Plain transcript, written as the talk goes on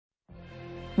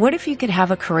What if you could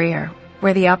have a career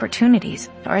where the opportunities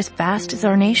are as vast as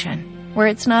our nation, where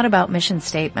it's not about mission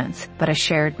statements, but a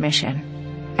shared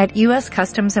mission? At U.S.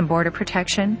 Customs and Border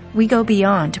Protection, we go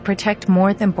beyond to protect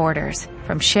more than borders.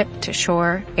 From ship to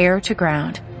shore, air to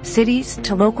ground, cities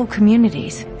to local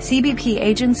communities, CBP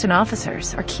agents and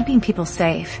officers are keeping people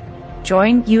safe.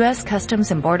 Join U.S. Customs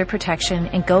and Border Protection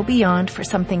and go beyond for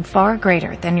something far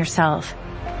greater than yourself.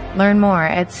 Learn more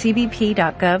at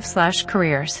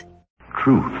cbp.gov/careers.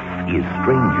 Truth is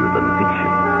stranger than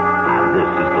fiction. And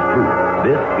this is the proof.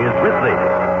 This is Ripley.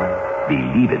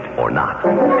 Believe it or not.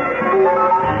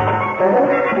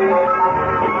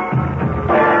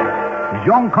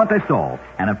 Jean Contessot,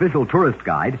 an official tourist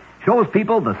guide, shows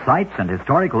people the sights and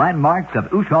historic landmarks of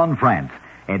Ushon, France,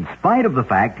 in spite of the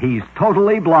fact he's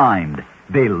totally blind.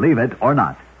 Believe it or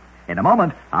not. In a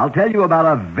moment, I'll tell you about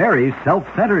a very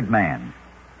self-centered man.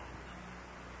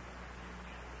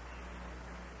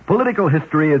 Political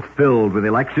history is filled with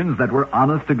elections that were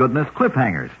honest-to-goodness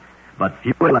cliffhangers. But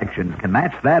few elections can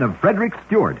match that of Frederick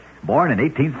Stuart, born in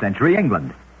 18th century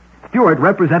England. Stuart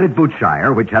represented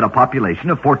Buteshire, which had a population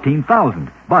of 14,000,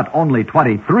 but only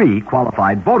 23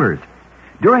 qualified voters.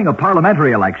 During a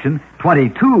parliamentary election,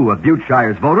 22 of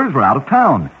Buteshire's voters were out of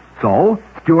town. So,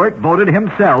 Stuart voted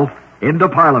himself into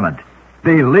Parliament.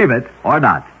 Believe it or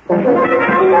not.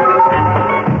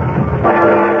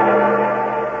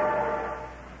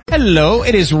 Hello,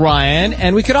 it is Ryan,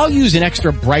 and we could all use an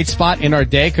extra bright spot in our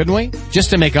day, couldn't we? Just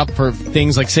to make up for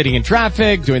things like sitting in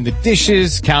traffic, doing the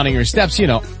dishes, counting your steps,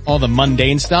 all the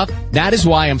mundane stuff. That is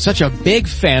why I'm such a big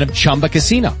fan of Chumba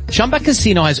Casino. Chumba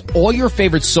Casino has all your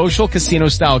favorite social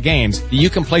casino-style games that you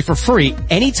can play for free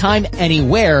anytime,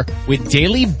 anywhere with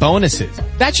daily bonuses.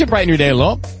 That should brighten your day a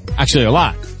little. Actually, a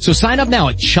lot. So sign up now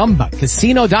at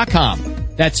ChumbaCasino.com.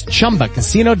 That's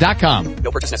ChumbaCasino.com.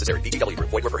 No purchase necessary. VGW Group.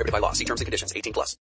 Void where prohibited by law. See terms and conditions. 18+.